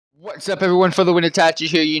What's up, everyone? FTWitachi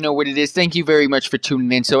here. You know what it is. Thank you very much for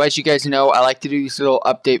tuning in. So as you guys know, I like to do these little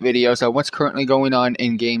update videos on what's currently going on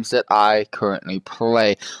in games that I currently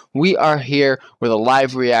play. We are here with a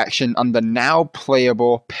live reaction on the now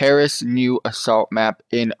playable Paris new assault map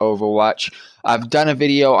in Overwatch. I've done a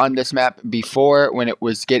video on this map before when it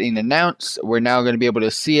was getting announced. We're now going to be able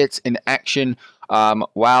to see it in action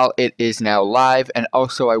while it is now live, and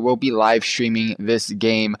also I will be live streaming this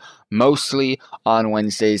game mostly on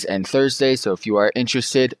Wednesdays and Thursdays, so if you are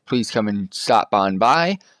interested, please come and stop on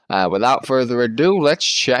by. Without further ado, let's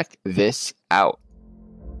check this out.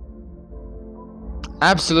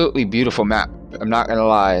 Absolutely beautiful map, I'm not gonna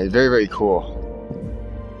lie, very, very cool.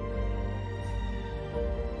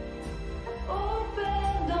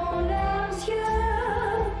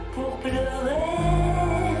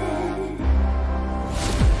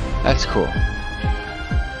 That's cool.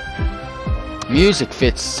 Music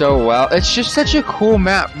fits so well. It's just such a cool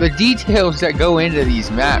map. The details that go into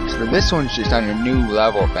these maps, but this one's just on a new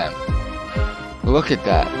level, fam. Look at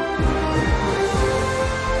that.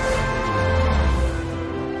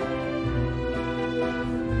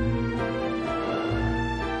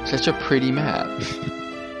 Such a pretty map.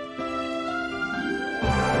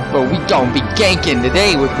 But we don't be ganking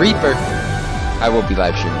today with Reaper. I will be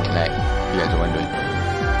live streaming tonight, if you guys are wondering.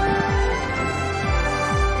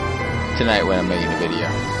 Tonight when I'm making a video.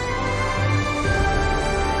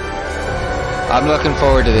 I'm looking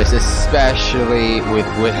forward to this, especially with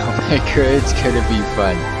Widowmaker. It's gonna be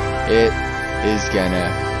fun. It is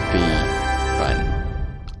gonna be fun.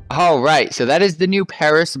 Alright, so that is the new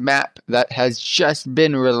Paris map that has just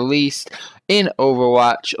been released in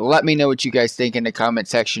Overwatch. Let me know what you guys think in the comment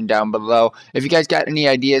section down below. If you guys got any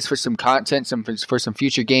ideas for some content, for some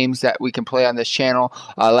future games that we can play on this channel,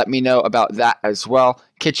 let me know about that as well.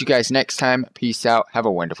 Catch you guys next time. Peace out. Have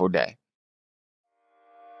a wonderful day.